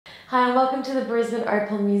Hi and welcome to the Brisbane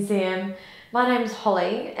Opal Museum. My name's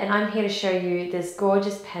Holly and I'm here to show you this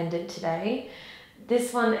gorgeous pendant today.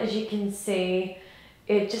 This one, as you can see,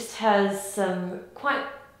 it just has some quite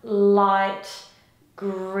light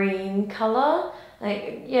green colour,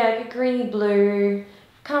 like a greeny blue,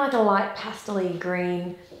 kind of like a light pastel-y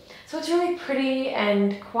green. So it's really pretty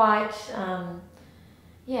and quite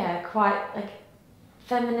like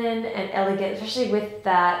feminine and elegant, especially with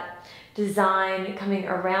that design coming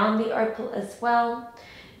around the opal as well.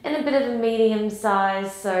 In a bit of a medium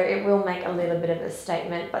size, so it will make a little bit of a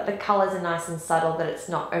statement, but the colours are nice and subtle, but it's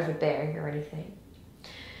not overbearing or anything.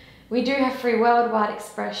 We do have free worldwide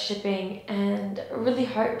express shipping and really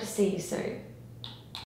hope to see you soon.